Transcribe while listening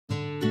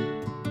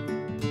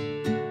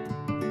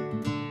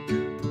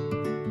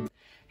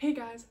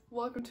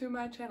welcome to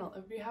my channel.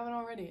 If you haven't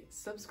already,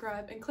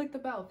 subscribe and click the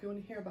bell if you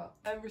want to hear about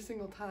every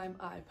single time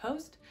I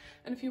post.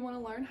 And if you want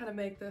to learn how to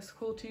make this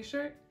cool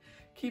t-shirt,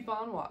 keep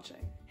on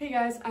watching. Hey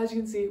guys, as you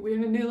can see, we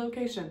have a new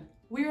location.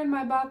 We're in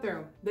my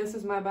bathroom. This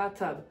is my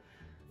bathtub.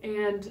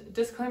 And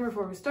disclaimer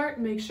before we start,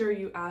 make sure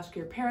you ask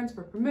your parents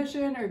for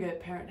permission or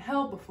get parent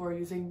help before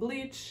using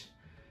bleach.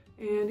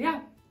 And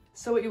yeah,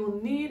 so what you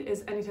will need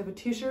is any type of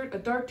t-shirt. A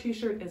dark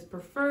t-shirt is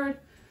preferred,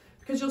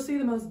 because you'll see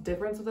the most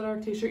difference with a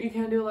dark t-shirt. You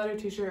can do a lighter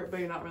t-shirt, but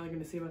you're not really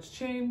going to see much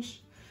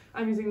change.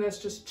 I'm using this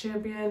just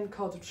Champion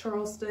College of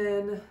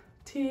Charleston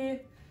tee.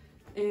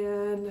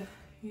 And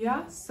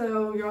yeah,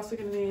 so you're also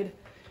going to need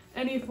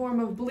any form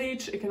of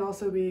bleach. It can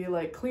also be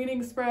like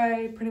cleaning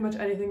spray, pretty much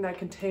anything that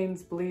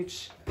contains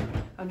bleach.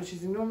 I'm just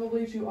using normal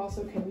bleach. You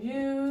also can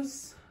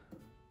use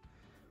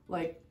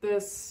like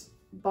this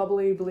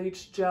bubbly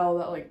bleach gel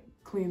that like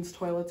cleans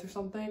toilets or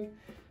something,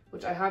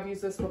 which I have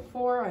used this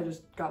before. I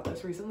just got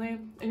this recently.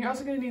 And you're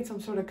also gonna need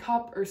some sort of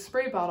cup or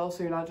spray bottle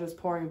so you're not just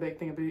pouring a big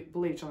thing of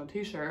bleach on a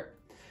t-shirt.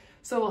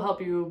 So it will help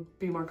you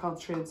be more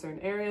concentrated in certain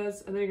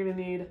areas. And then you're gonna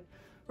need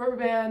rubber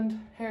band,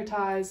 hair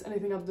ties,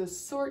 anything of this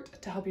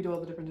sort to help you do all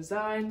the different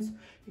designs.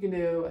 You can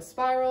do a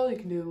spiral, you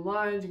can do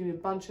lines, you can do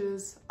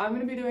bunches. I'm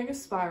gonna be doing a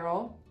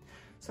spiral.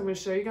 So I'm gonna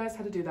show you guys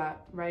how to do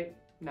that right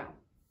now.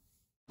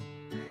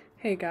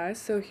 Hey guys,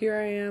 so here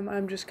I am.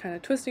 I'm just kind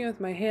of twisting it with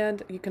my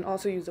hand. You can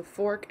also use a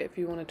fork if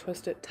you want to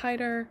twist it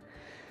tighter.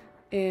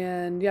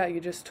 And yeah,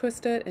 you just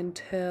twist it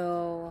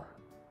until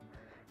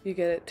you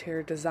get it to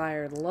your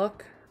desired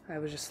look. I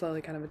was just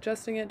slowly kind of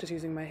adjusting it, just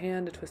using my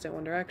hand to twist it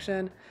one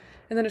direction,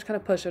 and then just kind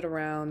of push it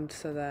around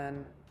so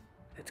then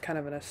it's kind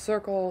of in a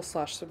circle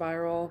slash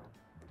spiral.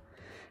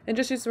 And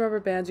just use the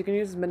rubber bands. You can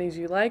use as many as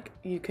you like.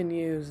 You can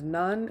use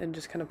none and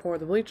just kind of pour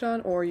the bleach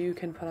on, or you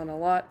can put on a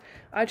lot.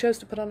 I chose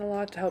to put on a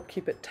lot to help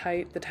keep it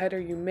tight. The tighter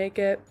you make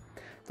it,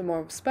 the more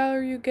of a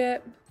spiral you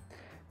get.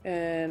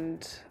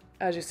 And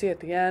as you see at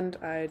the end,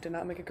 I did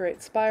not make a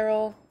great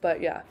spiral, but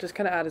yeah, just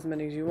kind of add as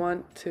many as you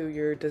want to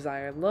your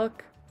desired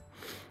look.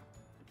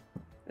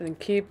 And then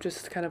keep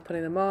just kind of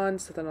putting them on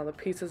so then all the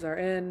pieces are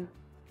in.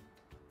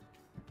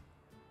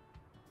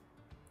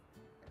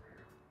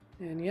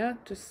 And yeah,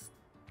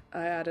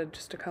 I added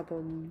just a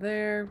couple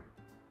there,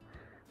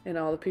 and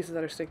all the pieces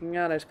that are sticking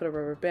out, I just put a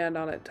rubber band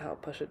on it to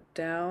help push it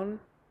down.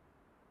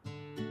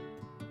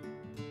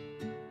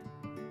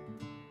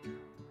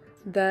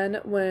 Then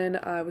when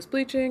I was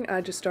bleaching,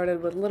 I just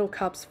started with little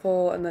cups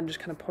full and then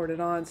just kind of poured it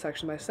on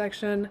section by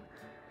section.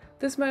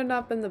 This might have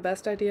not been the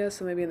best idea,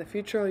 so maybe in the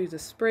future I'll use a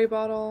spray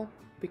bottle,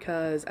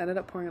 because I ended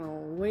up pouring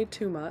on way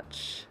too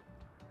much,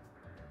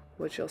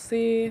 which you'll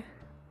see.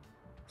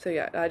 So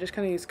yeah, I just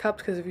kind of use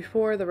cups because if you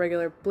pour the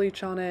regular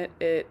bleach on it,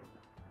 it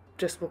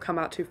just will come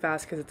out too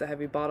fast because it's a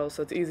heavy bottle.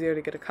 So it's easier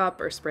to get a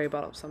cup or a spray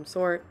bottle of some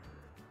sort.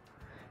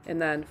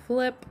 And then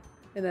flip.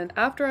 And then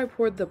after I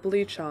poured the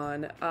bleach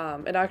on,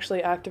 it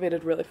actually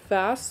activated really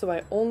fast. So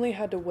I only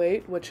had to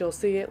wait, which you'll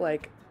see,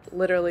 like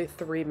literally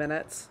 3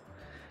 minutes.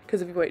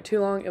 Because if you wait too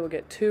long, it will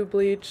get too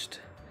bleached.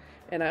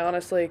 And I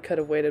honestly could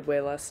have waited way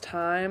less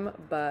time.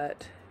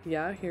 But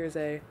yeah, here's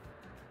a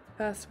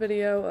fast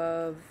video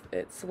of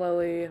it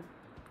slowly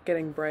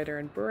getting brighter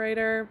and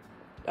brighter.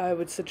 I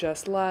would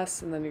suggest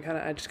less, and then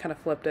I just kind of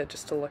flipped it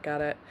just to look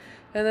at it,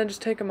 and then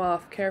just take them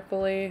off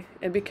carefully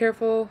and be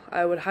careful.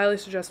 I would highly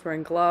suggest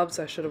wearing gloves.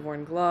 I should have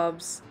worn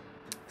gloves.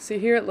 See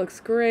here, it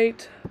looks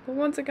great, but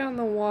once it got in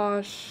the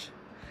wash,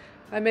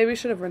 I maybe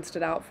should have rinsed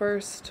it out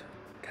first,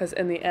 because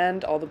in the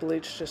end all the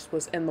bleach just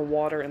was in the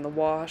water in the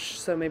wash.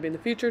 So maybe in the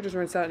future just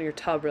rinse it out in your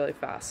tub really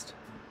fast.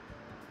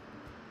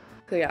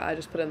 So yeah, I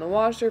just put it in the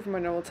washer for my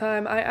normal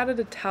time. I added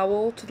a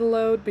towel to the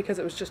load because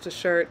it was just a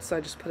shirt, so I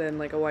just put in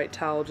like a white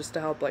towel just to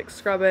help like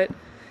scrub it,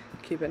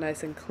 keep it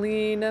nice and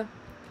clean. I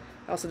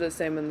also did the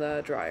same in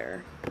the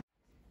dryer.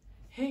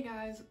 Hey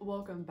guys,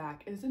 welcome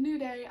back. It's a new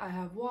day. I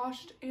have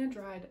washed and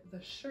dried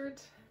the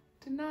shirt.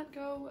 Did not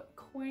go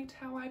quite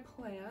how I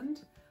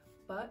planned,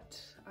 but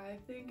I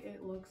think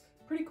it looks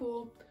pretty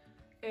cool.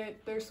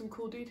 There's some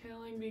cool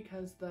detailing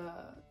because the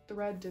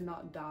thread did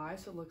not dye,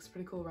 so it looks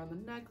pretty cool around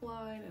the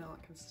neckline and all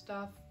that kind of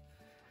stuff.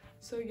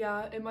 So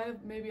yeah, it might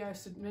have, maybe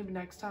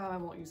next time I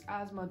won't use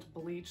as much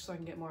bleach so I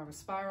can get more of a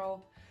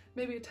spiral,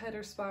 maybe a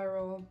tighter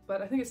spiral,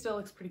 but I think it still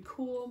looks pretty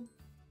cool.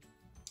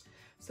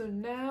 So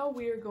now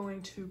we are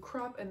going to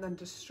crop and then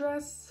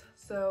distress,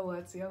 so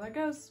let's see how that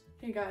goes.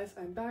 Hey guys,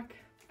 I'm back.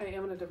 I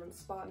am in a different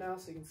spot now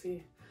so you can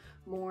see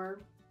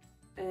more.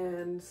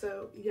 And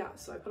so yeah,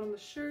 so I put on the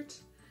shirt.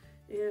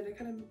 And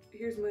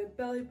here's my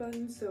belly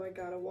button, so I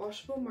got a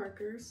washable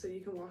marker so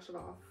you can wash it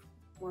off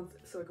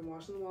so I can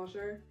wash in the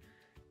washer.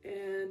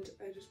 And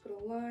I just put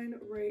a line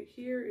right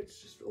here.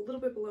 It's just a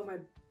little bit below my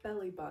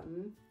belly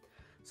button.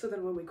 So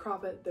then when we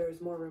crop it,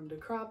 there's more room to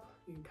crop.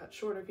 You can cut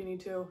shorter if you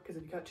need to, because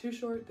if you cut too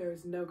short,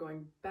 there's no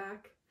going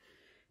back.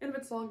 And if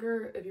it's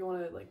longer, if you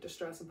want to like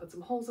distress and put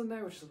some holes in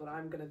there, which is what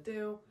I'm gonna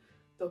do,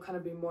 there'll kind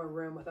of be more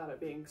room without it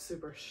being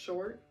super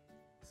short.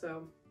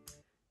 So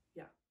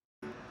yeah.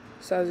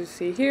 So as you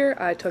see here,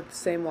 I took the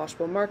same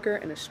washable marker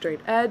and a straight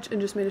edge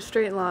and just made a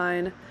straight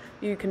line.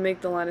 You can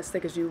make the line as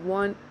thick as you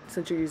want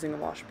since you're using a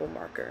washable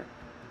marker.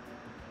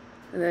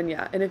 And then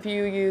yeah, and if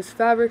you use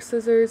fabric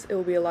scissors, it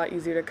will be a lot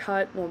easier to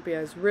cut, won't be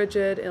as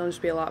rigid, it'll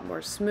just be a lot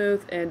more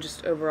smooth and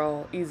just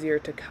overall easier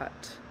to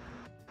cut.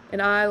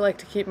 And I like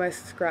to keep my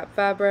scrap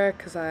fabric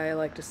because I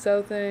like to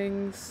sew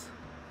things.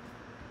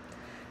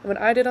 And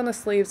what I did on the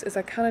sleeves is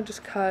I kind of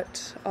just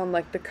cut on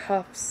like the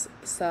cuffs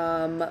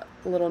some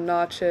little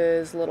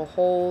notches, little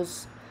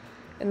holes.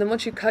 And then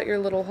once you cut your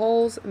little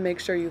holes, make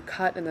sure you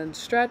cut and then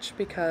stretch,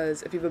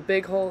 because if you have a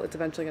big hole, it's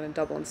eventually going to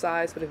double in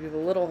size. But if you have a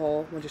little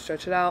hole, once you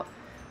stretch it out,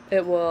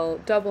 it will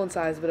double in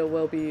size, but it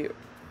will be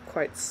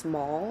quite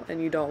small,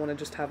 and you don't want to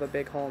just have a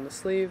big hole in the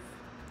sleeve.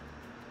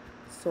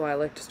 So I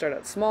like to start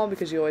out small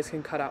because you always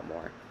can cut out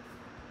more.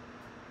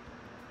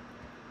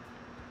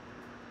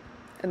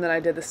 And then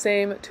I did the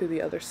same to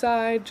the other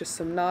side, just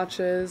some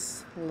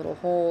notches, little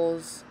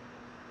holes,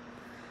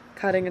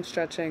 cutting and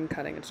stretching,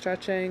 cutting and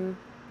stretching.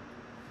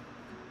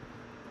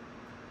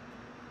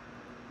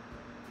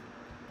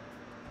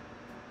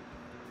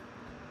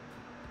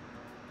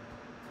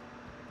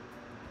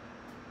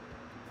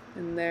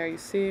 And there you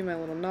see my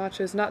little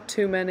notches, not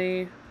too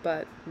many,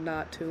 but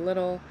not too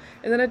little.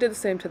 And then I did the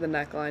same to the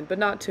neckline, but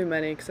not too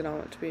many because I don't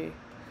want it to be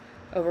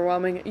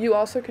overwhelming. You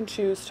also can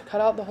choose to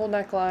cut out the whole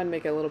neckline,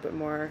 make it a little bit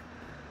more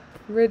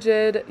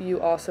rigid.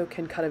 You also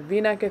can cut a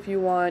V-neck if you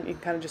want. You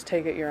can kind of just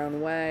take it your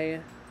own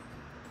way.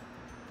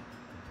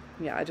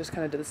 Yeah, I just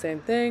kind of did the same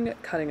thing,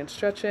 cutting and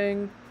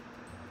stretching.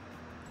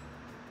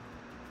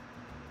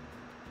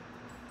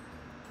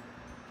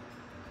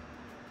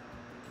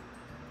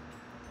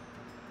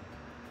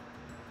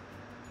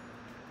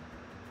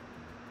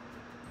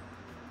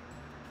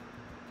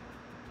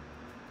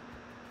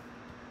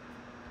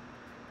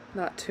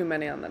 Not too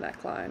many on the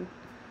neckline.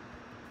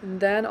 And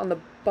then on the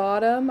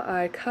bottom,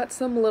 I cut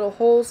some little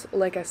holes.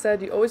 Like I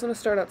said, you always want to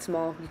start out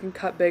small. You can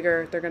cut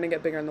bigger. They're going to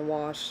get bigger in the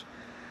wash.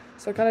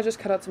 So I kind of just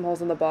cut out some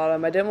holes on the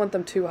bottom. I didn't want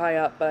them too high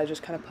up, but I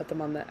just kind of put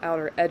them on the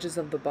outer edges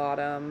of the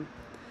bottom.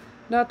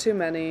 Not too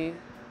many.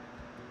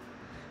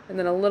 And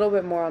then a little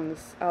bit more on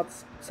this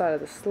outside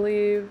of the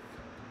sleeve.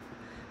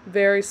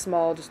 Very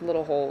small, just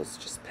little holes.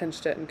 Just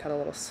pinched it and cut a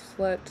little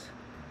slit.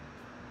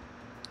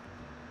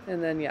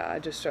 And then yeah, I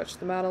just stretched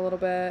them out a little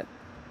bit.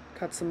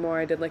 Cut some more.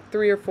 I did like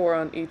 3 or 4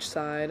 on each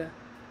side.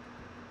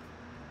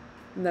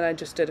 And then I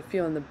just did a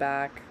few in the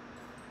back,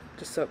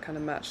 just so it kind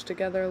of matched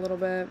together a little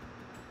bit.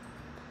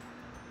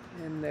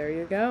 And there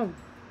you go.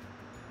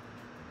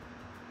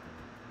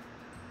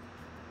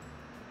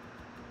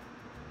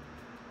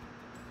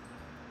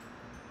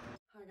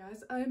 Hi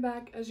guys, I'm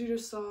back. As you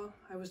just saw,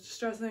 I was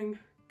distressing,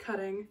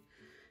 cutting,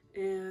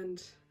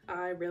 and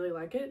I really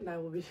like it, and I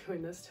will be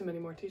doing this to many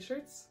more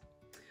t-shirts.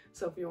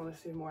 So if you want to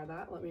see more of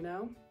that, let me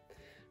know.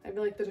 I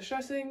really like the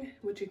distressing,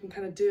 which you can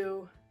kind of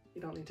do.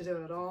 You don't need to do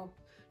it at all.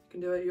 You can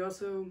do it. You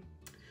also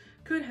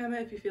could hem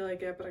it if you feel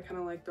like it, but I kind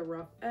of like the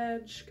rough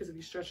edge because if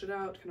you stretch it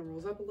out, it kind of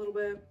rolls up a little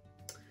bit.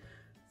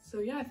 So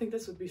yeah, I think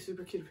this would be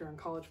super cute if you're in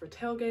college for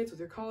tailgates with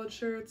your college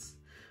shirts,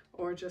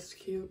 or just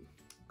cute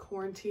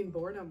quarantine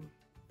boredom.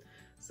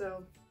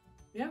 So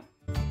yeah.